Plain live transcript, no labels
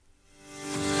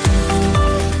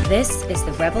This is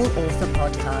the Rebel Author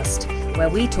Podcast, where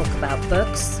we talk about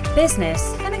books,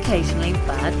 business, and occasionally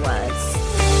bad words.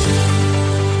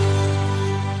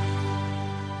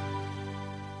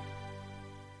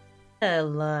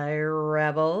 Hello,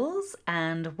 Rebels,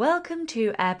 and welcome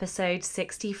to episode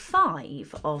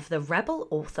 65 of the Rebel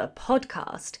Author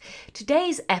Podcast.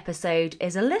 Today's episode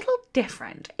is a little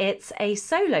different. It's a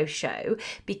solo show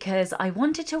because I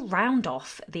wanted to round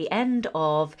off the end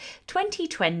of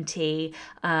 2020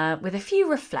 with a few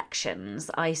reflections,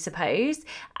 I suppose,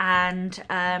 and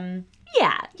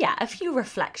a few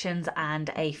reflections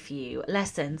and a few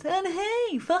lessons. And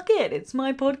hey, fuck it, it's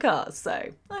my podcast, so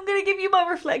I'm going to give you my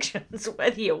reflections,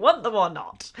 whether you want them or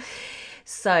not.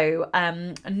 So,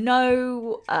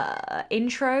 no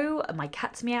intro. My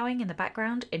cat's meowing in the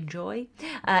background. Enjoy.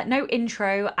 No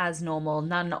intro as normal.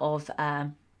 None of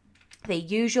the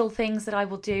usual things that I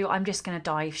will do. I'm just going to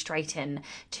dive straight in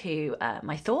to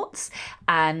my thoughts,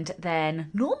 and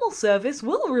then normal service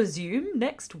will resume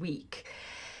next week.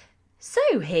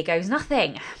 So here goes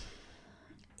nothing.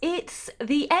 It's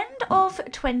the end of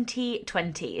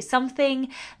 2020. Something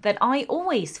that I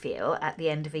always feel at the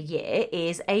end of a year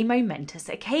is a momentous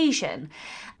occasion.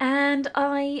 And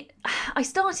I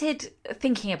started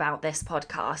thinking about this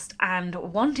podcast and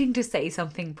wanting to say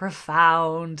something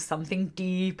profound, something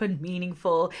deep and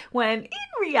meaningful, when in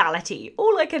reality,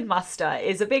 all I can muster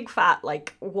is a big fat,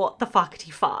 what the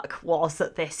fuckity fuck was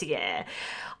it this year?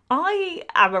 I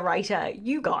am a writer,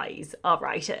 you guys are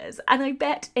writers, and I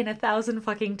bet in 1,000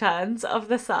 fucking turns of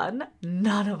the sun,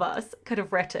 none of us could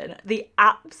have written the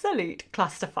absolute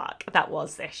clusterfuck that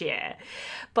was this year.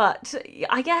 But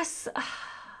I guess,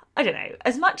 I don't know,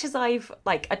 as much as I've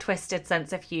a twisted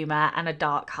sense of humour and a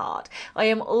dark heart, I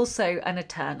am also an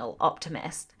eternal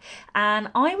optimist. And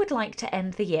I would like to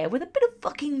end the year with a bit of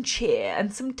fucking cheer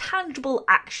and some tangible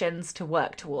actions to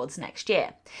work towards next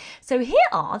year. So here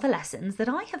are the lessons that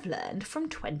I have learned from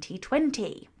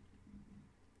 2020.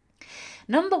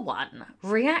 Number 1,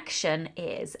 reaction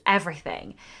is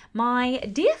everything. My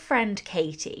dear friend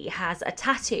Katie has a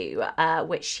tattoo,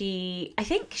 which I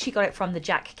think she got it from the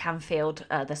Jack Canfield,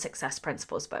 The Success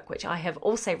Principles book, which I have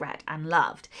also read and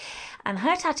loved. And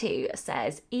her tattoo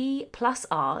says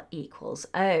E+R equals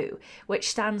O, which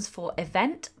stands for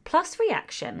event plus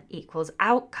reaction equals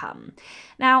outcome.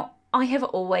 Now, I have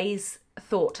always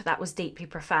thought that was deeply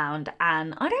profound,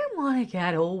 and I don't want to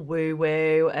get all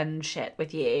woo-woo and shit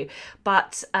with you,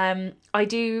 but I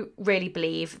do really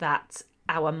believe that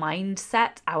our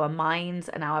mindset, our minds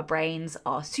and our brains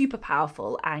are super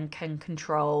powerful and can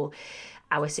control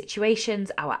our situations,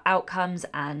 our outcomes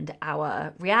and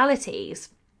our realities.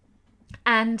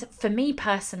 And for me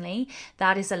personally,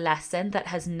 that is a lesson that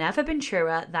has never been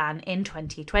truer than in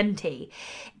 2020.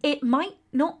 It might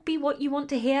not be what you want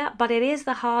to hear, but it is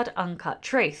the hard, uncut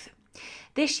truth.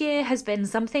 This year has been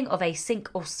something of a sink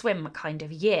or swim kind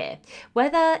of year.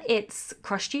 Whether it's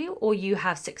crushed you or you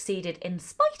have succeeded in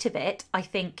spite of it, I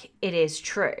think it is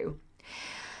true.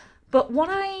 But what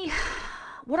I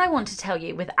want to tell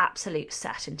you with absolute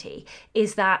certainty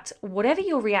is that whatever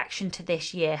your reaction to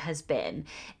this year has been,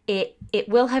 it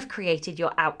will have created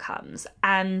your outcomes.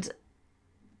 And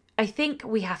I think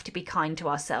we have to be kind to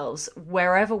ourselves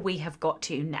wherever we have got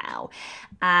to now,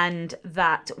 and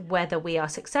that whether we are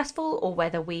successful or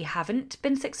whether we haven't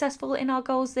been successful in our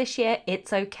goals this year,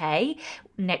 it's okay.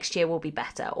 Next year will be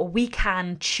better, or we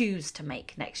can choose to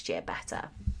make next year better.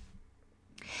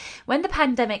 When the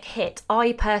pandemic hit,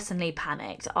 I personally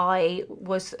panicked. I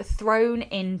was thrown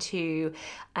into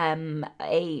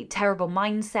a terrible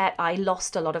mindset. I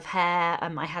lost a lot of hair.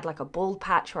 I had a bald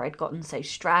patch where I'd gotten so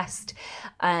stressed.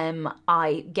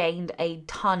 I gained a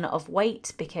ton of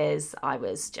weight because I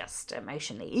was just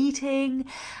emotionally eating,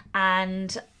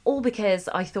 and all because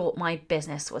I thought my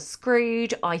business was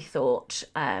screwed. I thought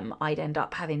I'd end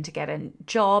up having to get a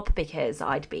job because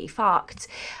I'd be fucked.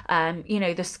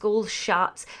 The schools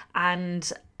shut,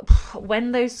 and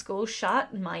when those schools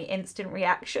shut, my instant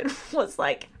reaction was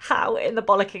how in the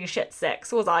bollocking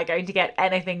shitsticks was I going to get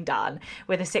anything done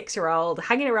with a 6-year-old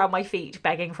hanging around my feet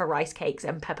begging for rice cakes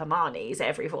and peppermanis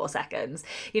every 4 seconds?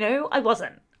 I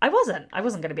wasn't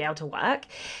going to be able to work.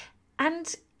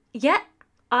 And yet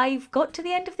I've got to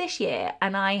the end of this year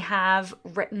and I have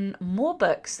written more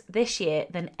books this year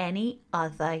than any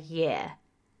other year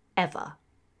ever.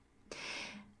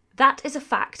 That is a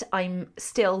fact. I'm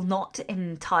still not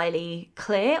entirely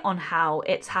clear on how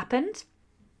it's happened.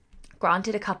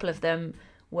 Granted, a couple of them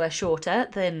were shorter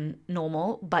than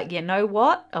normal, but you know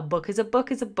what? A book is a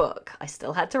book is a book. I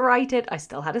still had to write it. I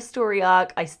still had a story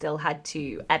arc. I still had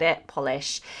to edit,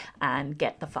 polish, and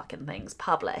get the fucking things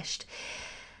published.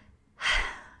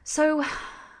 So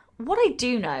what I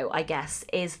do know, I guess,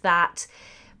 is that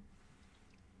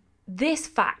this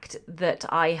fact that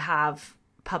I have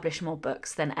published more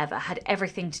books than ever had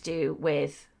everything to do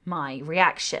with my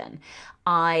reaction.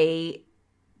 I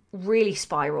really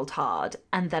spiraled hard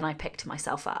and then I picked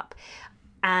myself up.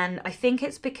 And I think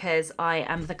it's because I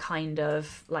am the kind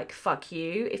of like, fuck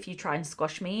you, if you try and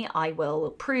squash me, I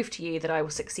will prove to you that I will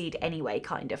succeed anyway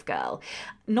kind of girl.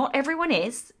 Not everyone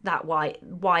is that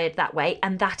wired that way,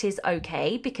 and that is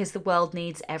okay, because the world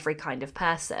needs every kind of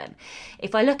person.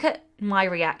 If I look at my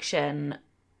reaction,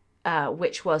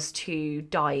 which was to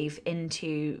dive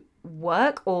into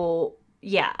work, or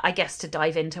I guess to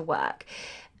dive into work,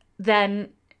 then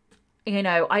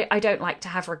I don't like to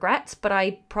have regrets, but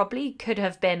I probably could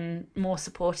have been more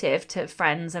supportive to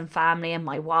friends and family and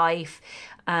my wife,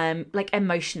 like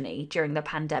emotionally during the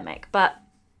pandemic. But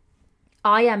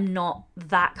I am not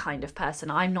that kind of person.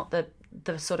 I'm not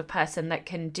the sort of person that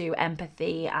can do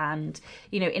empathy and,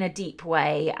 in a deep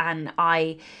way. And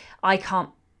I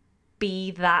can't be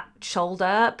that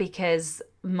shoulder, because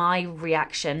my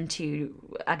reaction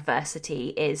to adversity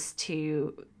is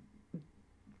to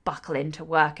buckle into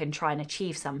work and try and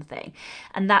achieve something.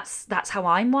 And that's how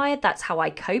I'm wired. That's how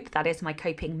I cope. That is my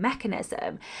coping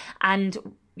mechanism. And,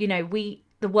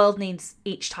 the world needs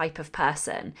each type of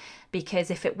person, because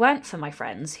if it weren't for my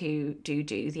friends who do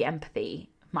the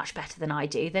empathy much better than I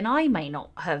do, then I may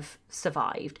not have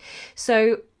survived.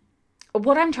 So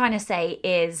what I'm trying to say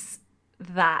is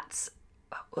that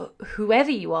whoever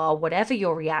you are, whatever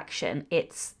your reaction,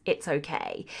 it's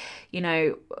okay.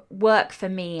 Work for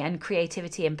me, and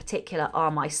creativity in particular,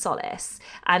 are my solace,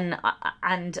 and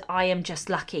I am just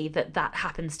lucky that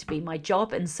happens to be my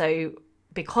job. And so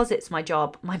because it's my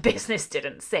job, my business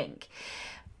didn't sink.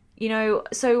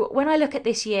 So when I look at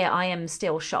this year, I am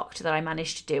still shocked that I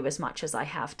managed to do as much as I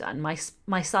have done.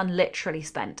 My son literally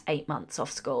spent 8 months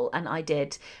off school, and I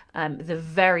did the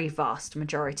very vast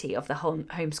majority of the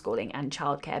homeschooling and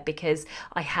childcare, because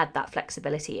I had that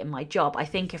flexibility in my job. I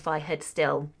think if I had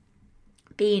still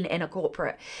been in a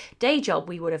corporate day job,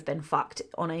 we would have been fucked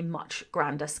on a much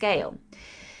grander scale.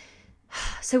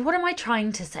 So what am I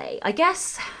trying to say? I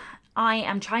guess I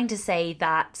am trying to say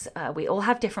that we all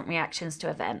have different reactions to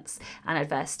events and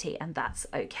adversity, and that's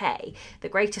okay. The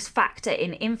greatest factor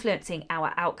in influencing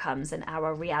our outcomes and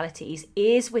our realities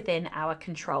is within our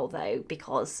control, though,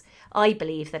 because I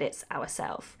believe that it's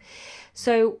ourself.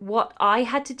 So what I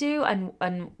had to do,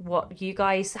 and what you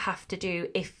guys have to do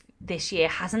if this year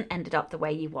hasn't ended up the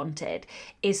way you wanted,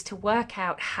 is to work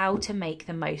out how to make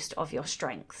the most of your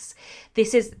strengths.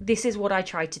 This is what I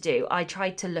tried to do. I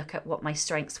tried to look at what my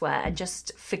strengths were and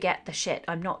just forget the shit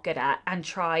I'm not good at, and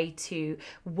try to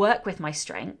work with my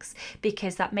strengths,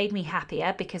 because that made me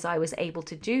happier, because I was able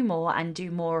to do more and do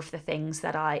more of the things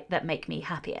that make me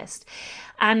happiest.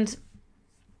 And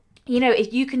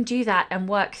if you can do that and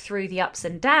work through the ups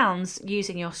and downs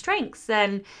using your strengths,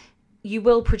 then you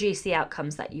will produce the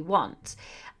outcomes that you want.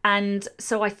 And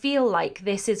so I feel like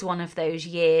this is one of those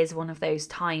years, one of those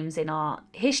times in our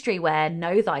history where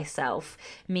know thyself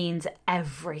means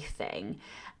everything.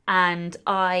 And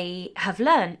I have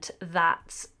learnt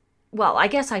that, well, I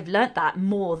guess I've learnt that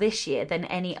more this year than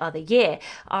any other year.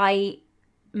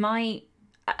 My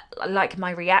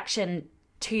reaction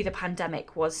to the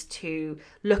pandemic was to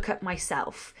look at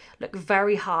myself, look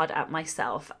very hard at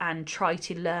myself, and try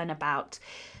to learn about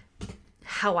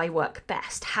how I work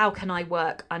best. How can I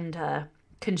work under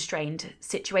constrained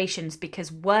situations?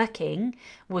 Because working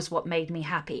was what made me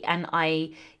happy. And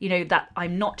that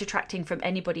I'm not detracting from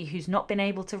anybody who's not been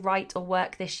able to write or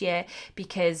work this year,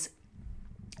 because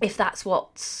if that's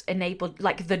what's enabled,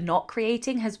 like the not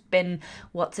creating has been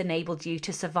what's enabled you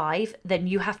to survive, then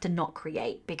you have to not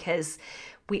create, because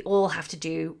we all have to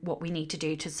do what we need to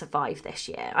do to survive this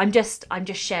year. I'm just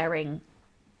sharing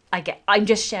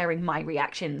my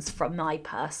reactions from my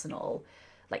personal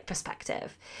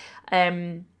perspective.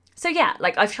 So yeah,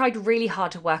 I've tried really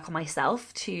hard to work on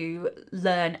myself, to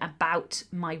learn about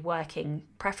my working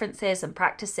preferences and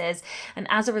practices. And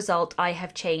as a result, I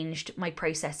have changed my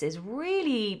processes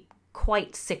really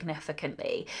quite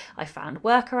significantly. I found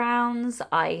workarounds.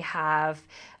 I have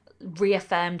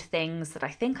reaffirmed things that I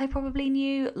think I probably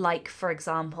knew. Like, for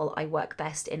example, I work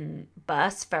best in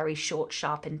bursts, very short,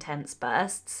 sharp, intense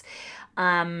bursts.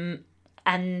 And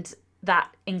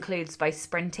that includes both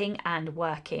sprinting and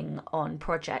working on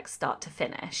projects start to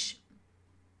finish.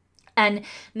 And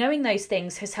knowing those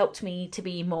things has helped me to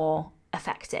be more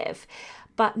effective.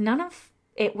 But none of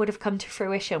it would have come to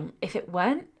fruition if it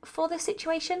weren't for the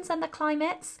situations and the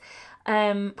climates,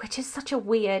 which is such a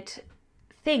weird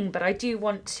thing. But I do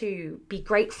want to be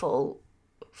grateful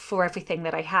for everything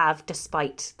that I have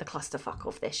despite the clusterfuck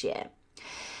of this year.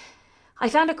 I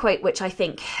found a quote which I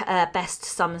think best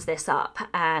sums this up,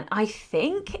 and I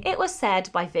think it was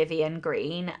said by Vivienne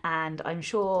Greene, and I'm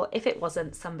sure if it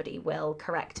wasn't, somebody will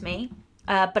correct me.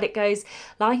 But it goes,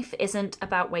 life isn't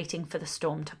about waiting for the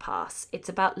storm to pass. It's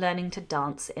about learning to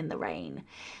dance in the rain.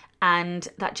 And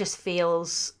that just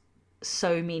feels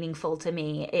so meaningful to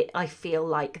me. I feel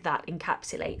like that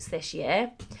encapsulates this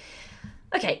year.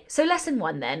 Okay, so lesson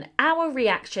 1 then. Our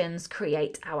reactions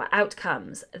create our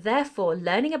outcomes. Therefore,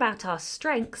 learning about our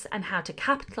strengths and how to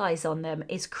capitalise on them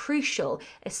is crucial,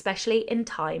 especially in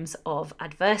times of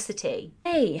adversity.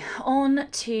 Hey, on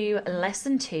to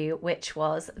lesson 2, which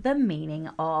was the meaning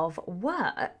of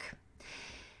work.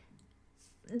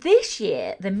 This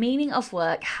year, the meaning of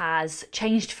work has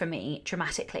changed for me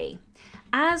dramatically.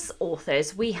 As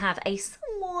authors, we have a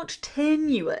somewhat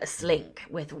tenuous link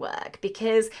with work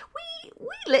because we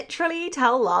literally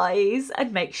tell lies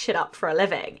and make shit up for a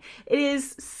living. It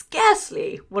is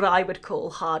scarcely what I would call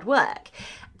hard work.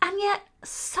 And yet,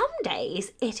 some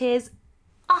days it is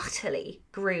utterly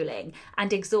grueling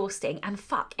and exhausting. And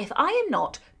fuck, if I am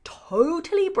not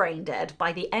totally brain dead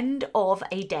by the end of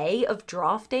a day of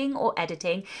drafting or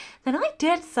editing, then I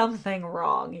did something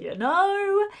wrong, you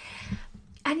know?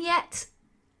 And yet,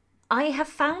 I have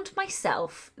found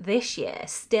myself this year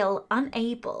still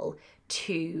unable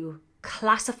to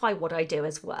classify what I do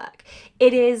as work.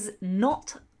 It is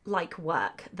not like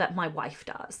work that my wife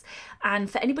does. And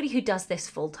for anybody who does this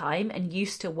full time and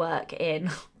used to work in,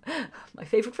 my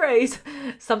favourite phrase,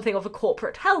 something of a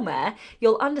corporate hellmare,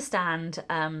 you'll understand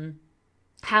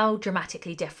how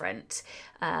dramatically different,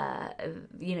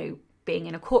 being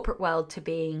in a corporate world to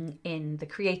being in the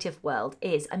creative world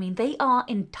is. I mean, they are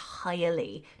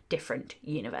entirely different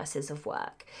universes of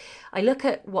work. I look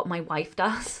at what my wife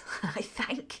does, I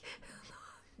thank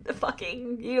the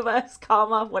fucking universe,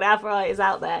 karma, whatever is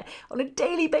out there on a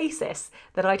daily basis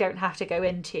that I don't have to go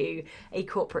into a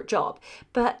corporate job.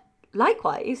 But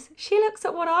likewise, she looks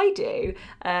at what I do,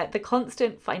 the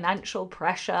constant financial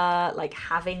pressure, like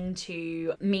having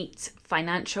to meet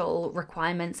financial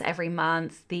requirements every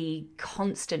month, the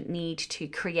constant need to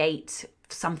create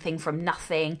something from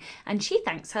nothing, and she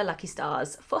thanks her lucky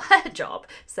stars for her job.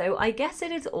 So I guess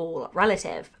it is all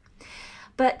relative.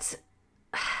 But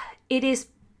it is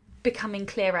becoming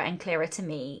clearer and clearer to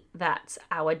me that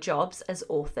our jobs as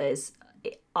authors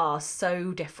are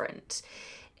so different.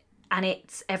 And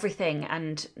it's everything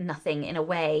and nothing in a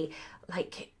way.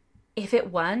 Like, if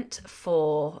it weren't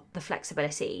for the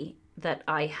flexibility that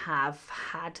I have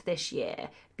had this year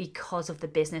because of the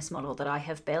business model that I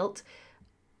have built,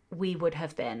 we would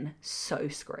have been so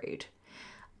screwed.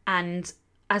 And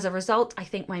as a result, I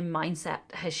think my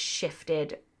mindset has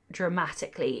shifted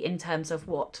dramatically in terms of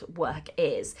what work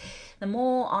is. The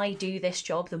more I do this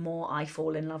job, the more I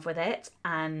fall in love with it.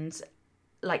 And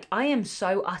like, I am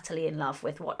so utterly in love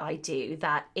with what I do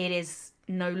that it is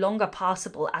no longer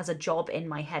passable as a job in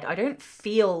my head. I don't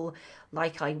feel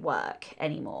like I work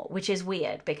anymore, which is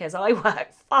weird because I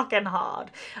work fucking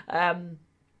hard on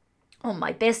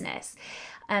my business.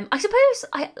 I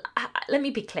suppose, let me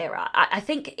be clearer. I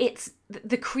think it's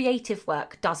the creative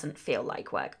work doesn't feel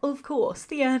like work. Of course,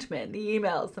 the admin, the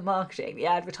emails, the marketing, the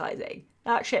advertising,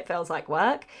 that shit feels like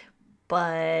work,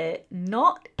 but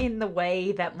not in the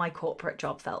way that my corporate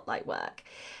job felt like work.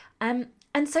 And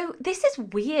so this is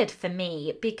weird for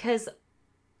me because,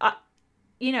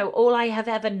 all I have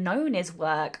ever known is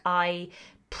work. I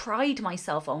pride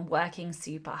myself on working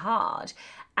super hard.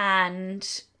 And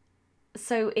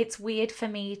so it's weird for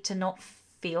me to not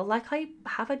feel like I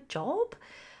have a job.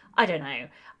 I don't know.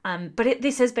 But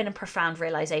this has been a profound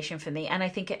realization for me. And I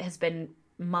think it has been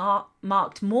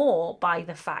marked more by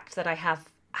the fact that I have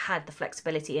had the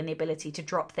flexibility and the ability to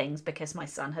drop things because my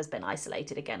son has been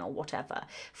isolated again or whatever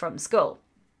from school.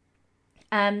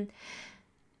 And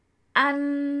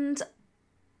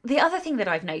the other thing that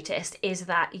I've noticed is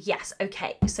that, yes,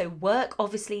 okay, so work,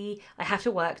 obviously I have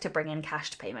to work to bring in cash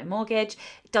to pay my mortgage.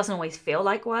 It doesn't always feel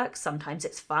like work. Sometimes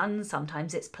it's fun,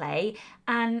 sometimes it's play.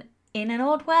 And in an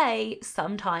odd way,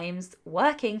 sometimes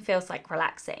working feels like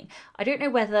relaxing. I don't know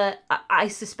whether, I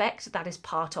suspect that is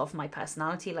part of my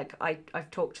personality. Like I've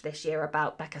talked this year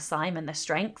about Becca Simon, the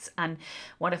strengths, and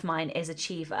one of mine is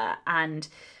achiever. And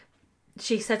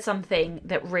she said something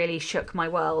that really shook my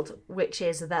world, which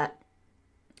is that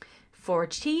for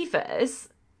achievers,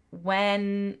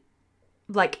 when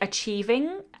like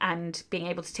achieving and being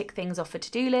able to tick things off a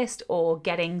to-do list or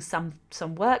getting some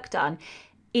work done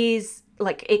is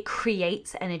like, it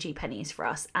creates energy pennies for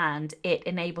us and it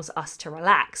enables us to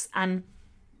relax. And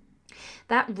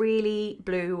That really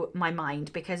blew my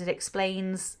mind because it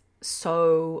explains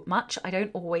so much. I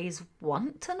don't always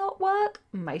want to not work.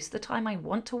 Most of the time I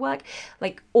want to work,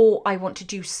 or I want to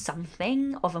do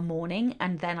something of a morning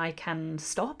and then I can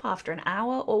stop after an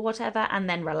hour or whatever and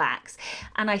then relax.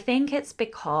 And I think it's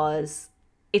because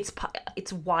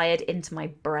it's wired into my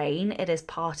brain. It is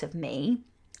part of me.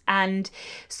 And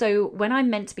so when I'm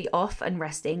meant to be off and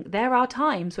resting, there are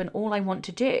times when all I want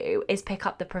to do is pick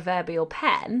up the proverbial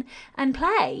pen and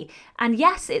play. And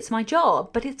yes, it's my job,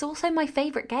 but it's also my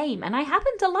favourite game. And I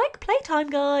happen to like playtime,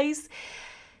 guys.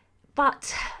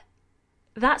 But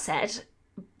that said,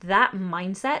 that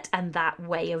mindset and that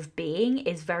way of being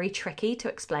is very tricky to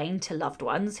explain to loved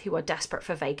ones who are desperate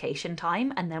for vacation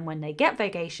time. And then when they get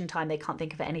vacation time, they can't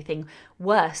think of anything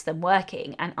worse than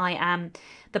working. And I am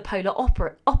the polar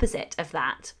opposite of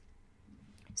that.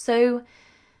 So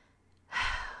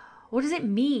what does it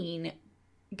mean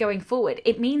going forward?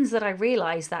 It means that I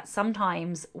realise that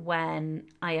sometimes when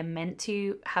I am meant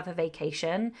to have a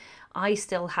vacation, I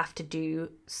still have to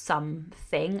do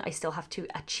something. I still have to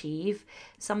achieve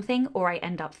something, or I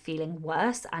end up feeling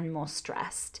worse and more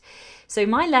stressed. So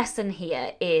my lesson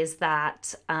here is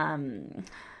that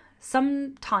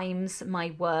sometimes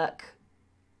my work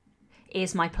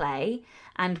is my play,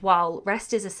 and while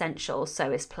rest is essential,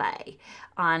 so is play.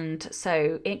 And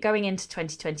so going into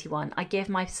 2021, I give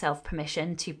myself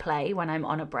permission to play when I'm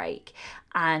on a break.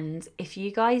 And if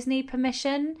you guys need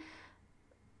permission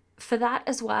for that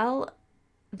as well,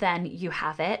 then you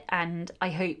have it. And I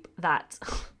hope that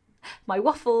my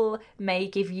waffle may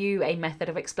give you a method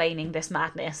of explaining this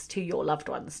madness to your loved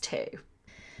ones too.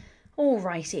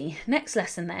 Alrighty, next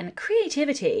lesson then.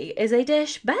 Creativity is a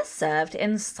dish best served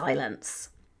in silence.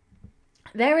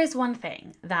 There is one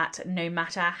thing that no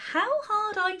matter how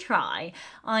hard I try,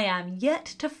 I am yet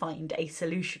to find a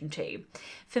solution to.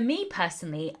 For me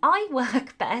personally, I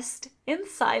work best in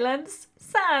silence,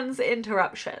 sans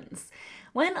interruptions.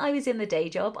 When I was in the day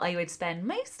job, I would spend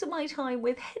most of my time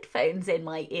with headphones in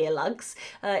my earlugs,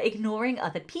 ignoring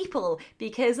other people,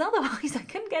 because otherwise I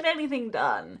couldn't get anything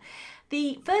done.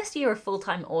 The first year of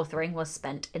full-time authoring was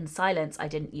spent in silence. I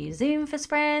didn't use Zoom for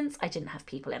sprints. I didn't have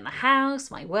people in the house.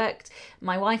 My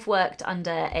wife worked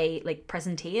under a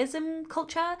presenteeism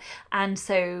culture, and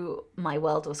so my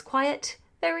world was quiet.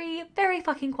 Very, very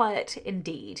fucking quiet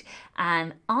indeed.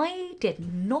 And I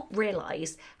did not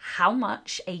realise how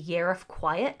much a year of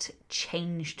quiet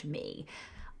changed me.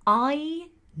 I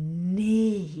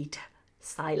need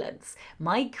silence.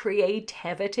 My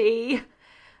creativity,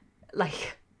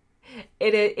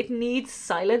 it needs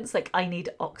silence. I need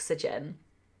oxygen.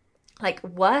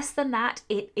 Worse than that,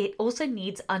 it also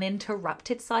needs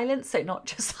uninterrupted silence. So not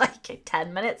just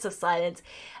 10 minutes of silence,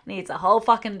 it needs a whole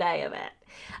fucking day of it.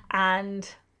 And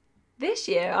this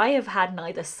year I have had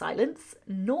neither silence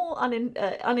nor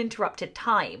uninterrupted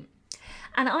time.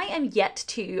 And I am yet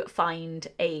to find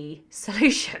a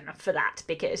solution for that,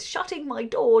 because shutting my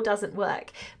door doesn't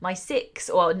work. My 6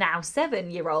 or now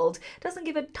 7-year-old doesn't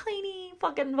give a tiny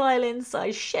fucking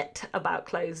violin-sized shit about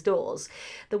closed doors.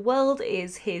 The world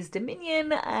is his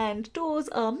dominion, and doors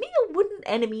are mere wooden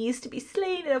enemies to be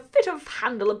slain in a fit of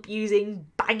handle-abusing,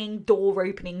 banging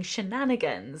door-opening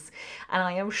shenanigans. And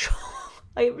I am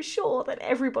sure that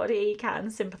everybody can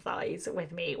sympathise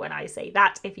with me when I say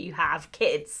that if you have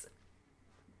kids.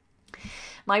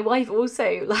 My wife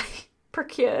also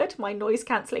procured my noise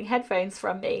cancelling headphones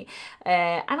from me,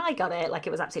 and I got it.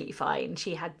 It was absolutely fine.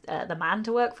 She had the man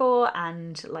to work for,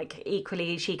 and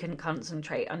equally she couldn't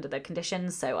concentrate under the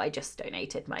conditions, so I just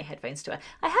donated my headphones to her.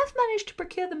 I have managed to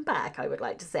procure them back, I would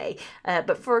like to say,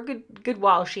 but for a good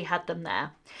while she had them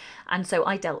there, and so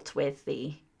I dealt with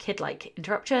the kid-like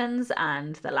interruptions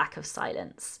and the lack of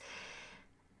silence.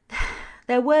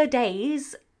 There were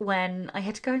days when I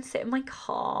had to go and sit in my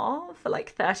car for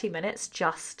 30 minutes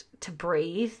just to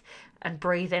breathe and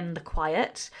breathe in the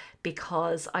quiet,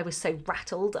 because I was so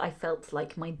rattled. I felt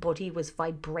like my body was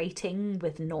vibrating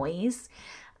with noise.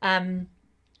 And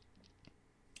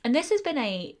this has been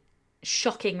a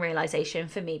shocking realization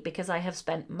for me, because I have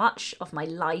spent much of my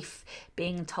life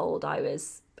being told I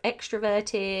was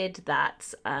extroverted,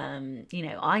 that,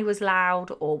 I was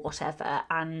loud or whatever.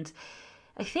 And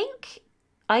I think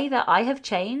either I have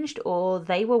changed or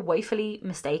they were woefully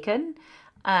mistaken,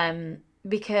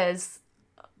 because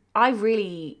I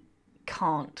really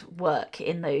can't work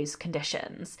in those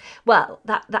conditions. Well,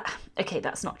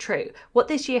 that's not true. What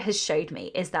this year has showed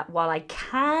me is that while I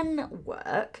can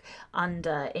work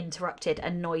under interrupted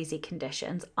and noisy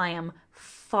conditions, I am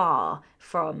far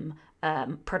from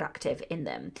productive in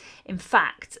them. In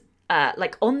fact,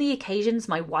 like on the occasions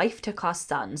my wife took our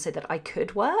son so that I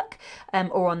could work,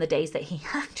 or on the days that he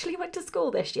actually went to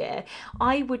school this year,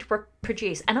 I would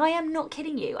produce, and I am not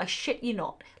kidding you, I shit you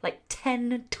not, like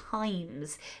 10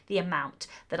 times the amount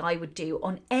that I would do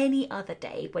on any other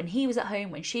day when he was at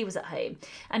home, when she was at home.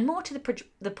 And more to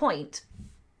the point,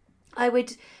 I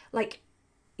would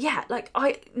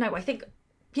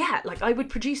I would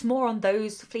produce more on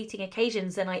those fleeting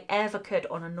occasions than I ever could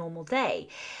on a normal day.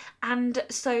 And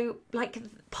so, like,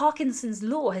 Parkinson's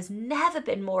law has never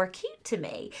been more acute to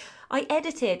me. I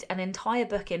edited an entire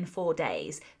book in 4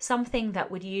 days, something that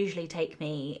would usually take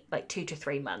me like 2 to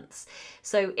 3 months.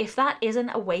 So if that isn't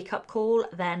a wake-up call,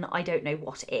 then I don't know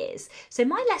what is. So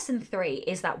my lesson 3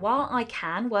 is that while I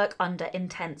can work under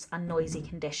intense and noisy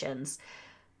conditions,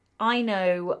 I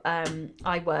know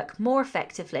I work more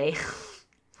effectively.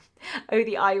 Oh,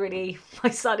 the irony.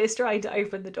 My son is trying to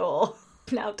open the door.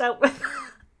 I've now dealt with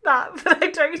that, but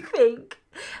I don't think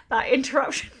that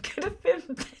interruption could have been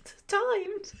better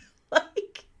timed.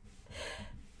 Like,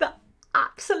 the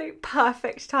absolute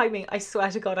perfect timing. I swear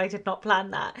to God, I did not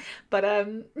plan that. But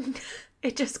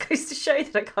it just goes to show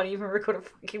that I can't even record a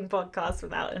fucking podcast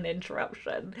without an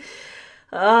interruption.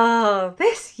 Oh,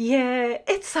 this year,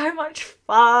 it's so much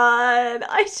fun.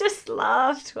 I just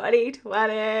love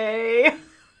 2020.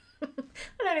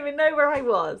 I don't even know where I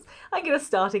was. I'm going to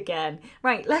start again.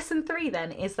 Right, lesson 3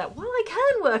 then is that while I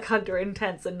can work under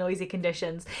intense and noisy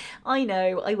conditions, I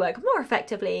know I work more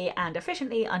effectively and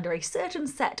efficiently under a certain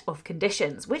set of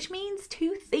conditions, which means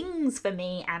 2 things for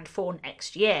me and for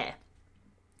next year.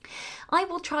 I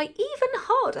will try even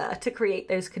harder to create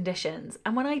those conditions,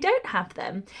 and when I don't have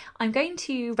them, I'm going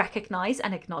to recognise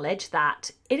and acknowledge that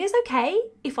it is okay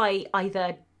if I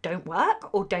either don't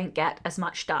work or don't get as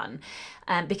much done,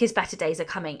 because better days are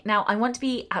coming. Now, I want to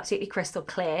be absolutely crystal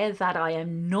clear that I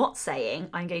am not saying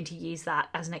I'm going to use that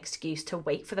as an excuse to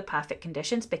wait for the perfect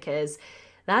conditions, because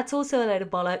that's also a load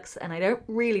of bollocks, and I don't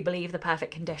really believe the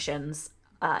perfect conditions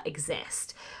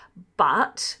exist.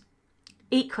 But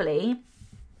equally,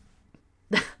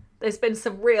 there's been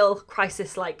some real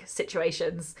crisis-like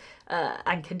situations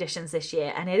and conditions this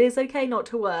year, and it is okay not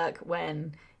to work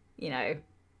when, you know,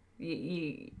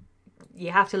 you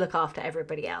have to look after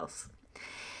everybody else.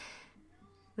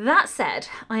 That said,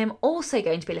 I am also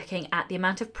going to be looking at the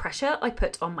amount of pressure I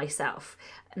put on myself.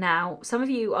 Now, some of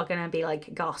you are going to be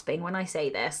like gasping when I say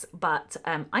this, but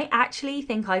I actually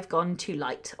think I've gone too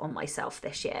light on myself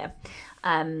this year.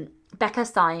 Becca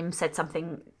Syme said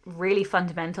something really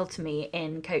fundamental to me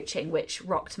in coaching, which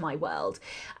rocked my world.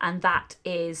 And that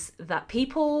is that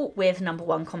people with number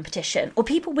one competition, or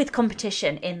people with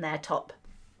competition in their top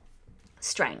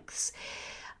strengths,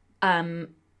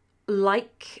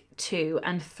 like to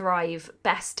and thrive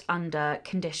best under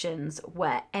conditions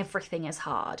where everything is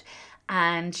hard.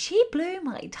 And she blew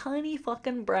my tiny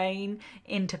fucking brain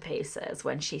into pieces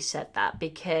when she said that,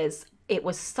 because it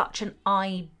was such an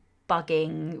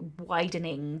eye-bugging,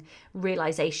 widening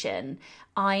realization.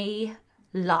 I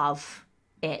love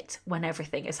it when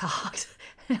everything is hard.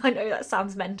 I know that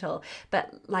sounds mental,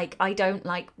 but like, I don't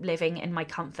like living in my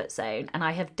comfort zone, and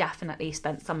I have definitely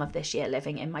spent some of this year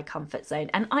living in my comfort zone,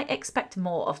 and I expect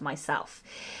more of myself.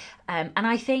 And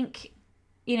I think,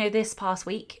 you know, this past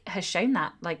week has shown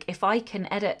that, like, if I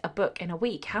can edit a book in a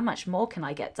week, how much more can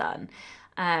I get done?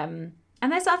 And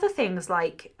there's other things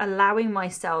like allowing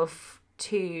myself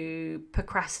to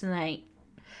procrastinate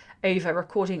over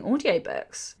recording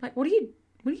audiobooks. Like, what are you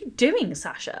doing,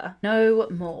 Sasha? No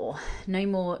more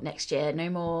next year. No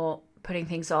more putting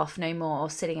things off. No more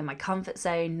sitting in my comfort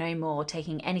zone. No more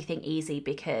taking anything easy,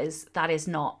 because that is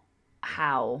not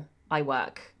how I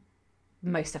work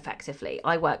most effectively.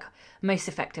 I work most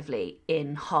effectively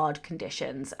in hard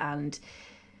conditions, and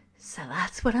so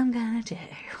that's what I'm gonna do.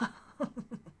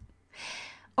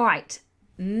 All right,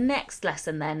 next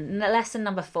lesson then. Lesson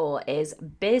number 4 is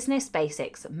business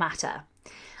basics matter.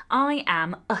 I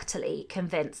am utterly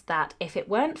convinced that if it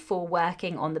weren't for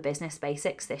working on the business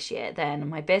basics this year, then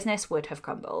my business would have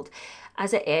crumbled.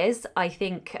 As it is, I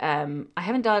think I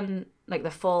haven't done like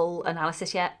the full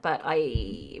analysis yet, but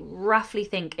I roughly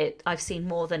think I've seen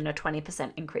more than a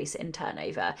 20% increase in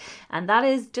turnover. And that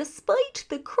is despite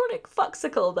the chronic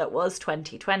fucksicle that was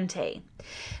 2020.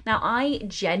 Now, I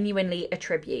genuinely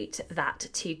attribute that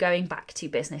to going back to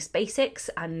business basics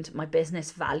and my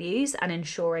business values, and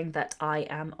ensuring that I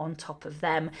am on top of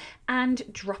them and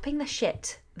dropping the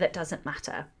shit that doesn't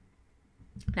matter.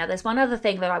 Now, there's one other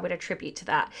thing that I would attribute to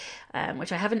that,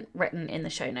 which I haven't written in the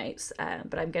show notes,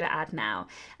 but I'm going to add now,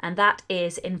 and that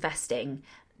is investing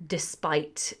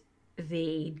despite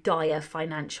the dire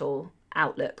financial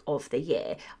outlook of the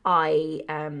year.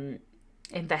 I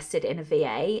invested in a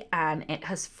VA, and it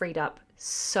has freed up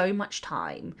so much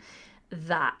time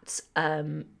that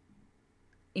I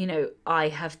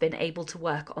have been able to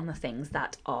work on the things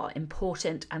that are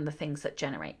important and the things that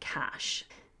generate cash.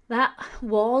 That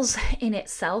was in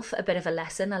itself a bit of a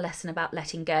lesson about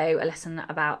letting go, a lesson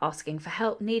about asking for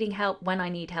help, needing help when I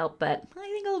need help, but I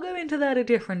think I'll go into that a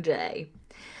different day.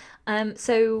 I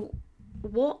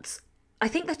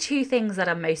think the two things that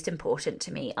are most important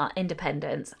to me are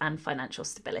independence and financial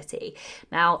stability.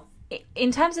 Now,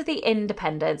 in terms of the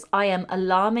independence, I am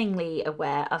alarmingly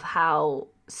aware of how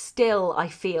still I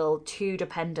feel too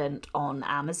dependent on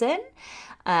Amazon.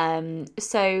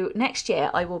 So next year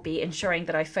I will be ensuring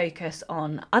that I focus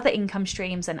on other income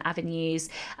streams and avenues,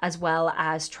 as well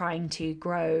as trying to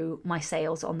grow my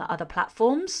sales on the other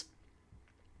platforms.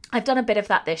 I've done a bit of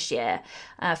that this year,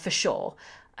 for sure.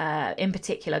 In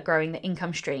particular, growing the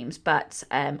income streams, but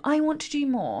I want to do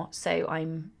more. So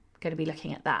I'm going to be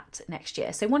looking at that next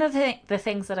year. So one of the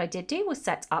things that I did do was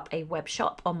set up a web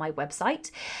shop on my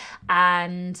website,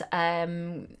 and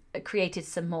created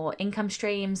some more income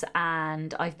streams,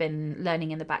 and I've been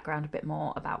learning in the background a bit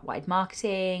more about wide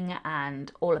marketing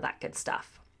and all of that good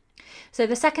stuff. So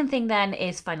the second thing then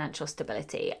is financial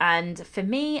stability. And for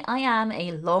me, I am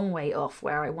a long way off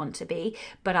where I want to be,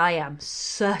 but I am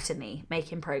certainly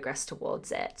making progress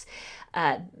towards it.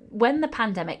 When the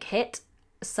pandemic hit,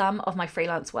 some of my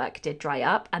freelance work did dry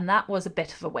up, and that was a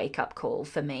bit of a wake-up call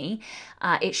for me.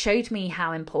 It showed me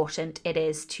how important it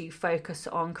is to focus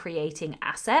on creating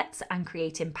assets and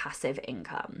creating passive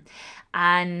income,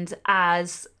 and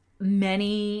as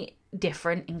many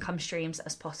different income streams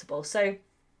as possible. So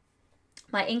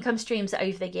my income streams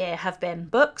over the year have been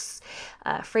books,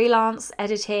 freelance,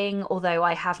 editing, although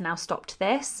I have now stopped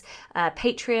this,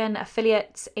 Patreon,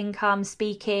 affiliate income,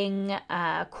 speaking,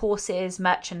 courses,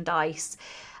 merchandise.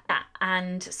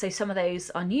 And so some of those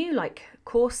are new, like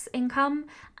course income,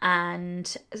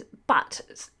 but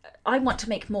I want to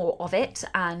make more of it,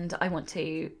 and I want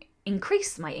to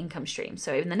increase my income stream.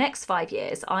 So in the next 5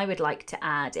 years, I would like to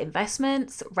add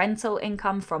investments, rental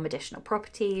income from additional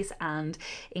properties, and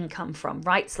income from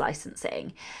rights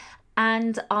licensing.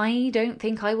 And I don't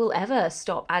think I will ever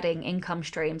stop adding income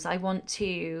streams. I want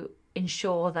to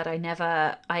ensure that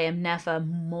I am never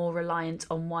more reliant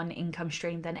on one income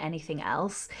stream than anything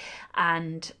else.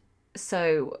 And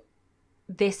so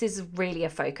this is really a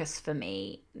focus for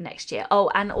me next year. Oh,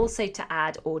 and also to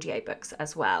add audiobooks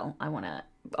as well.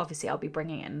 Obviously I'll be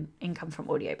bringing in income from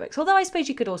audiobooks, although I suppose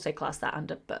you could also class that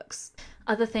under books.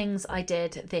 Other things I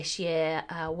did this year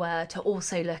were to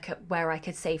also look at where I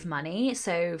could save money.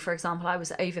 So, for example, I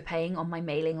was overpaying on my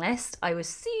mailing list. I was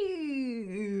super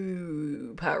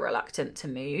reluctant to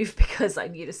move because I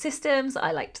knew the systems,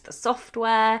 I liked the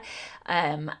software,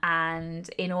 and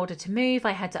in order to move,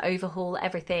 I had to overhaul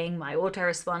everything, my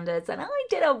autoresponders, and I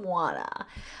didn't wanna.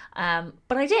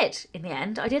 But I did in the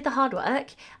end. I did the hard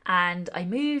work, and I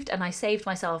moved, and I saved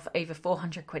myself over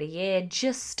 400 quid a year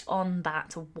just on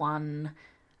that one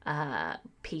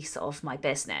piece of my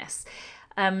business.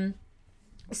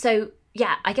 So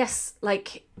yeah, I guess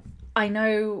I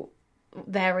know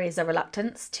there is a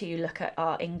reluctance to look at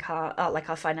our income,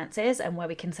 our finances and where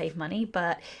we can save money,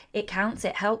 but it counts,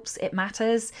 it helps, it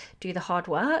matters. Do the hard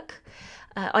work.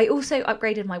 I also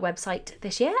upgraded my website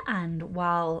this year, and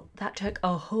while that took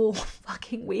a whole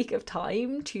fucking week of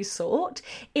time to sort,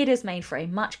 it has made for a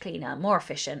much cleaner, more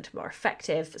efficient, more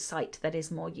effective site that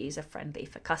is more user-friendly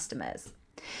for customers.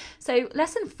 So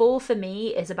lesson 4 for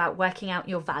me is about working out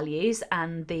your values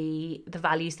and the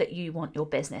values that you want your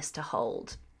business to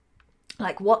hold.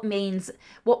 Like what means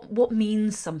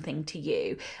something to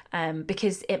you,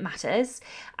 because it matters.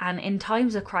 And in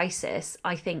times of crisis,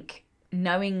 I think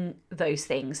knowing those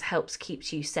things helps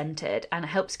keep you centered and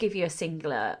helps give you a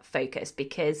singular focus,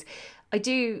 because I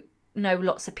do know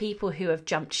lots of people who have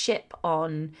jumped ship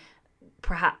on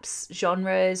perhaps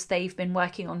genres they've been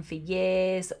working on for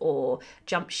years, or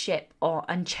jumped ship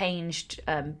and changed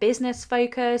business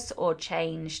focus, or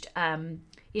changed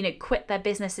quit their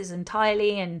businesses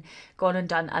entirely and gone and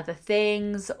done other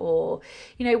things, or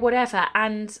whatever.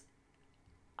 And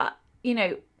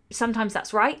sometimes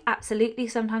that's right, absolutely.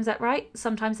 Sometimes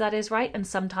that is right, and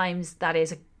sometimes that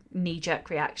is a knee-jerk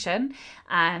reaction.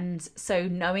 And so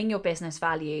knowing your business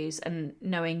values and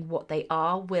knowing what they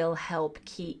are will help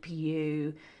keep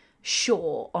you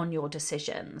sure on your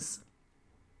decisions.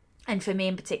 And for me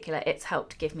in particular, it's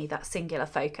helped give me that singular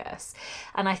focus.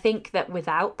 And I think that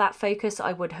without that focus,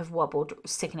 I would have wobbled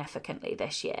significantly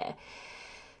this year.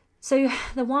 So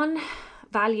the one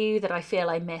value that I feel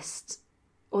I missed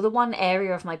or the one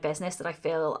area of my business that I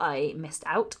feel I missed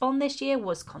out on this year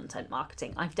was content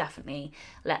marketing. I've definitely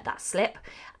let that slip.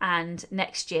 And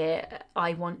next year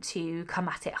I want to come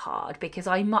at it hard, because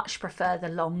I much prefer the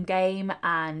long game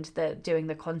and doing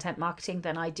the content marketing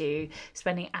than I do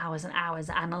spending hours and hours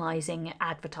analysing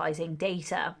advertising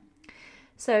data.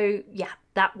 So yeah,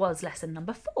 that was lesson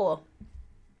number 4.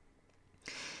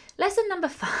 Lesson number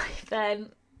 5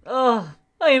 then.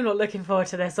 I am not looking forward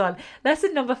to this one.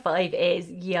 Lesson number 5 is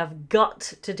you've got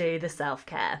to do the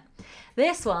self-care.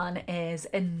 This one is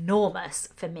enormous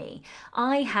for me.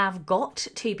 I have got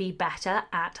to be better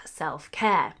at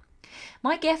self-care.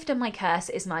 My gift and my curse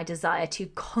is my desire to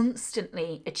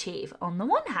constantly achieve. On the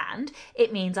one hand,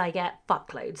 it means I get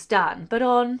fuckloads done, but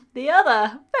on the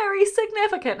other, very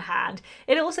significant hand,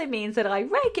 it also means that I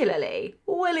regularly,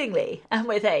 willingly, and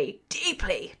with a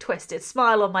deeply twisted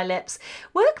smile on my lips,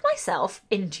 work myself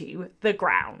into the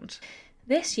ground.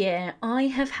 This year, I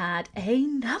have had a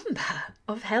number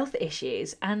of health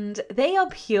issues, and they are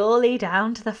purely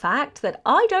down to the fact that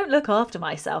I don't look after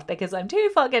myself because I'm too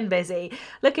fucking busy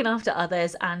looking after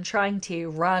others and trying to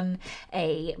run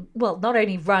not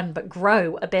only run, but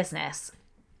grow a business.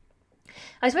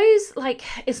 I suppose,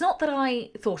 it's not that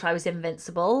I thought I was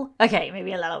invincible. Okay,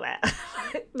 maybe a little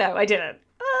bit. No, I didn't.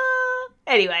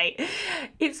 Anyway,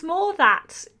 it's more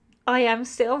that I am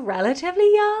still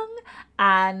relatively young,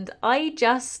 and I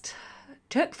just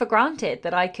took for granted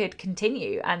that I could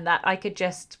continue and that I could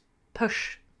just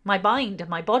push my mind and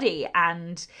my body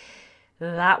and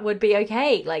that would be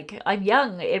okay. I'm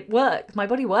young, it works, my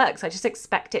body works, I just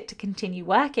expect it to continue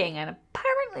working, and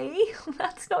apparently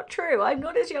that's not true. I'm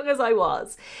not as young as I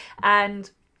was,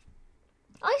 and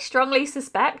I strongly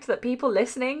suspect that people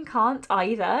listening can't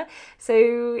either.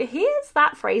 So here's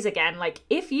that phrase again,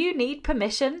 if you need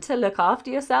permission to look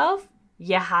after yourself,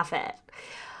 you have it.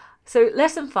 So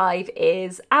lesson 5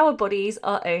 is our bodies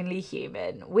are only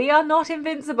human. We are not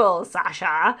invincible,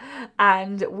 Sasha,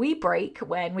 and we break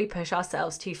when we push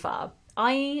ourselves too far.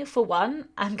 I, for one,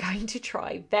 am going to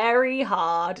try very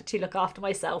hard to look after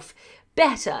myself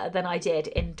better than I did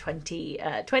in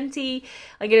 2020.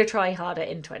 I'm going to try harder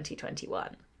in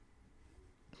 2021.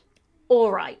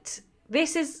 All right.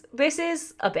 This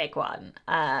is a big one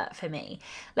for me.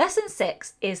 Lesson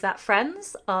 6 is that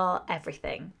friends are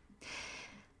everything.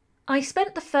 I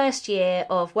spent the first year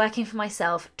of working for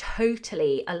myself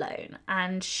totally alone,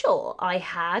 and sure, I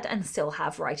had and still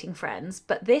have writing friends,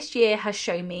 but this year has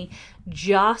shown me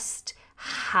just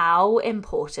how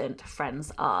important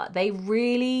friends are. They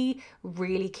really,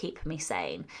 really keep me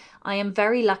sane. I am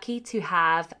very lucky to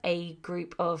have a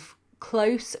group of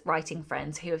close writing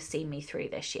friends who have seen me through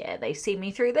this year. They've seen me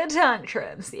through the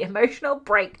tantrums, the emotional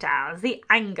breakdowns, the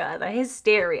anger, the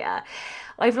hysteria.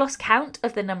 I've lost count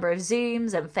of the number of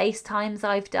Zooms and FaceTimes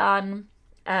I've done.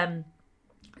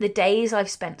 The days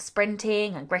I've spent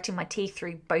sprinting and gritting my teeth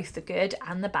through both the good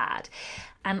and the bad.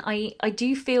 And I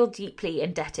do feel deeply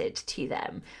indebted to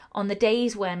them. On the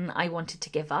days when I wanted to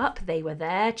give up, they were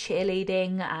there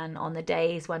cheerleading. And on the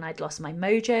days when I'd lost my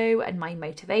mojo and my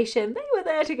motivation, they were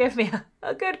there to give me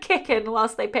a good kicking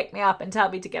whilst they picked me up and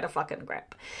tell me to get a fucking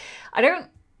grip. I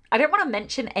don't want to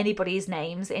mention anybody's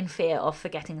names in fear of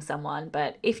forgetting someone,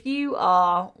 but if you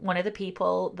are one of the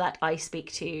people that I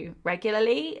speak to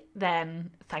regularly, then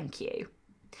thank you.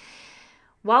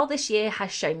 While this year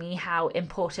has shown me how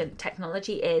important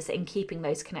technology is in keeping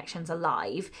those connections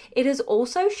alive, it has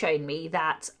also shown me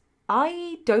that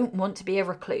I don't want to be a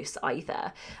recluse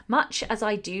either. Much as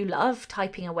I do love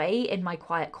typing away in my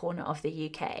quiet corner of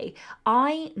the UK,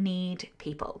 I need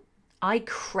people. I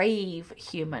crave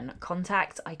human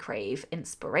contact, I crave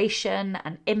inspiration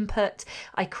and input,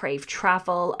 I crave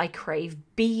travel, I crave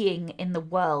being in the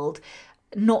world,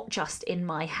 not just in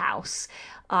my house.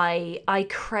 I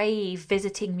crave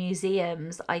visiting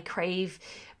museums, I crave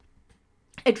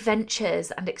adventures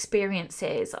and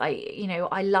experiences.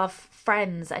 I love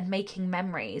friends and making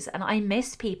memories, and I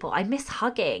miss people. I miss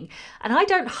hugging, and I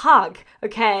don't hug,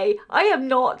 okay? I am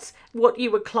not what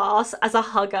you would class as a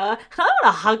hugger. I want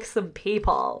to hug some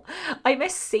people. I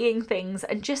miss seeing things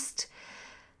and just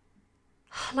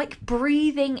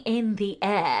breathing in the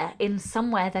air in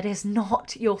somewhere that is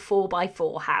not your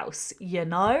 4x4 house, you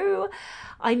know?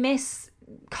 I miss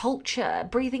culture,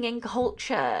 breathing in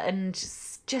culture, and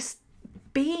just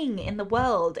being in the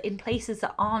world in places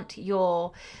that aren't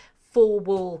your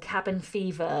 4-wall cabin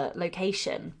fever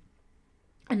location.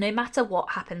 And no matter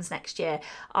what happens next year,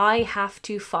 I have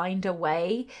to find a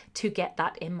way to get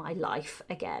that in my life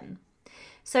again.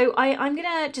 So I'm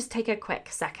going to just take a quick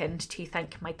second to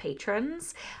thank my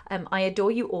patrons. I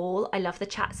adore you all. I love the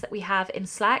chats that we have in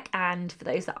Slack. And for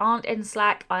those that aren't in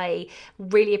Slack, I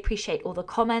really appreciate all the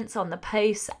comments on the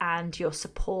posts and your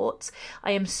support.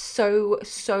 I am so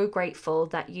grateful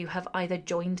that you have either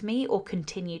joined me or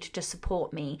continued to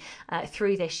support me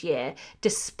through this year,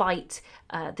 despite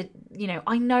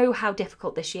I know how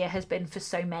difficult this year has been for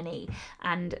so many.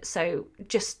 And so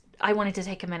I wanted to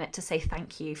take a minute to say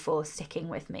thank you for sticking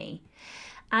with me.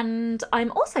 And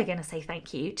I'm also going to say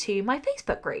thank you to my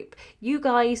Facebook group. You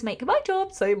guys make my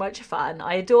job so much fun.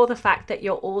 I adore the fact that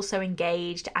you're all so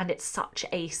engaged and it's such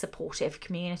a supportive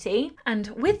community. And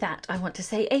with that, I want to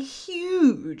say a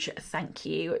huge thank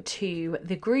you to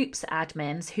the group's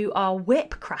admins who are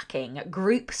whip cracking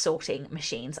group sorting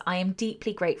machines. I am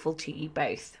deeply grateful to you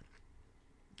both.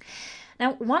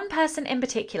 Now, one person in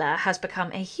particular has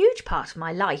become a huge part of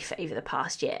my life over the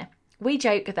past year. We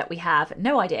joke that we have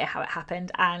no idea how it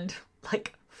happened, and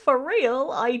for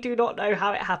real, I do not know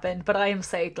how it happened, but I am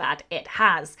so glad it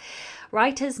has.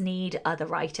 Writers need other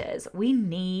writers. We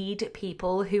need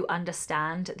people who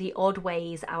understand the odd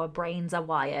ways our brains are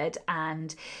wired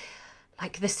and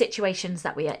the situations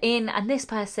that we are in. And this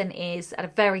person is at a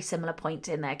very similar point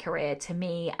in their career to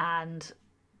me, and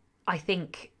I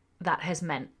think that has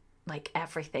meant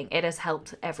everything. It has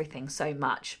helped everything so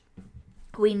much.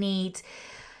 We need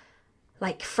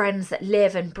friends that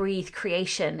live and breathe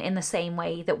creation in the same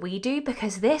way that we do,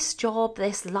 because this job,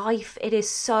 this life, it is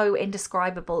so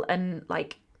indescribable and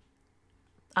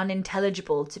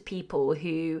unintelligible to people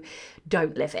who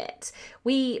don't live it.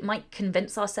 We might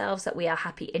convince ourselves that we are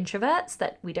happy introverts,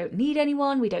 that we don't need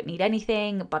anyone, we don't need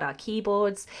anything but our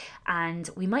keyboards, and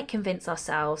we might convince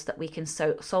ourselves that we can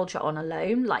soldier on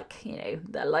alone,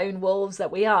 the lone wolves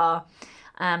that we are.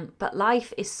 But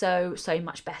life is so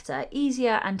much better,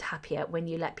 easier and happier when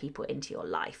you let people into your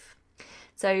life.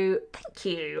 So thank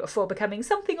you for becoming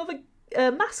something of a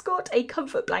mascot, a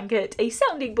comfort blanket, a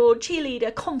sounding board,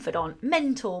 cheerleader, confidant,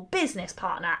 mentor, business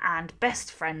partner, and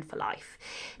best friend for life.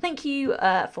 Thank you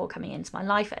for coming into my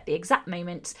life at the exact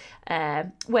moment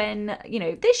when,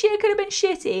 this year could have been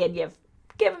shitty and you've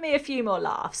given me a few more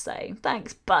laughs. So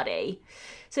thanks, buddy.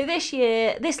 So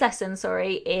this lesson,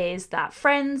 is that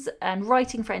friends, and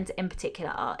writing friends in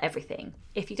particular, are everything.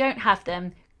 If you don't have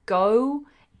them, go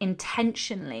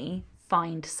intentionally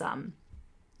find some.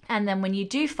 And then when you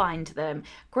do find them,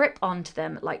 grip onto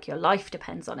them like your life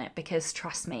depends on it, because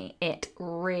trust me, it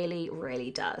really, really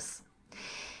does.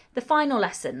 The final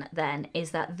lesson then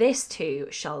is that this too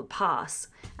shall pass.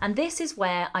 And this is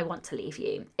where I want to leave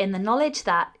you, in the knowledge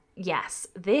that yes,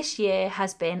 this year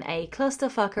has been a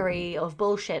clusterfuckery of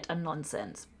bullshit and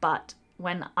nonsense, but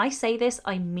when I say this,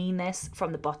 I mean this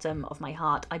from the bottom of my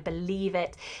heart. I believe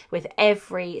it with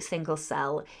every single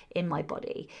cell in my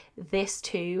body. This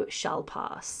too shall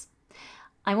pass.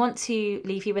 I want to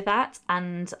leave you with that,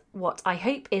 and what I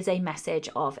hope is a message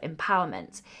of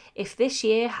empowerment. If this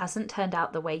year hasn't turned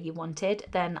out the way you wanted,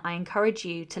 then I encourage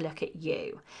you to look at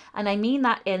you. And I mean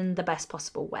that in the best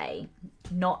possible way,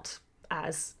 not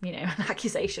as, an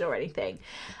accusation or anything.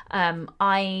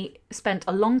 I spent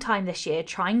a long time this year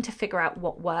trying to figure out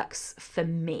what works for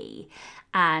me.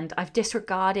 And I've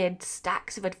disregarded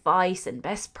stacks of advice and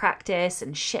best practice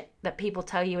and shit that people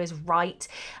tell you is right.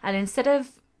 And instead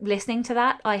of listening to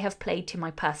that, I have played to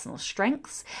my personal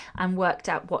strengths and worked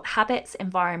out what habits,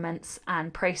 environments,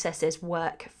 and processes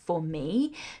work for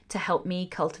me to help me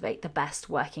cultivate the best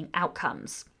working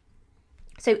outcomes.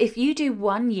 So if you do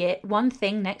one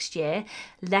thing next year,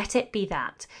 let it be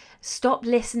that. Stop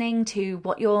listening to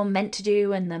what you're meant to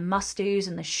do and the must-dos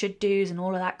and the should-dos and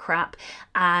all of that crap,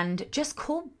 and just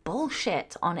call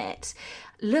bullshit on it.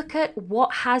 Look at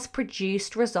what has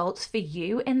produced results for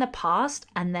you in the past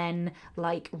and then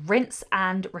rinse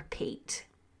and repeat.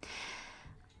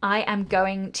 I am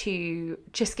going to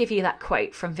just give you that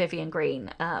quote from Vivienne Greene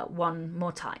one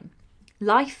more time.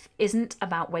 Life isn't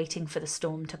about waiting for the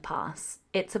storm to pass.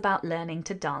 It's about learning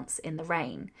to dance in the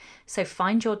rain. So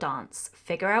find your dance,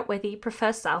 figure out whether you prefer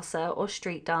salsa or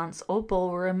street dance or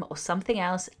ballroom or something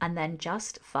else, and then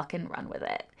just fucking run with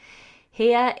it.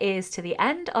 Here is to the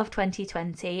end of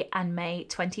 2020, and may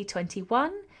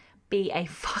 2021 be a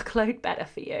fuckload better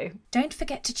for you. Don't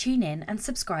forget to tune in and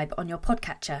subscribe on your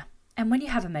podcatcher. And when you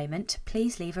have a moment,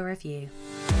 please leave a review.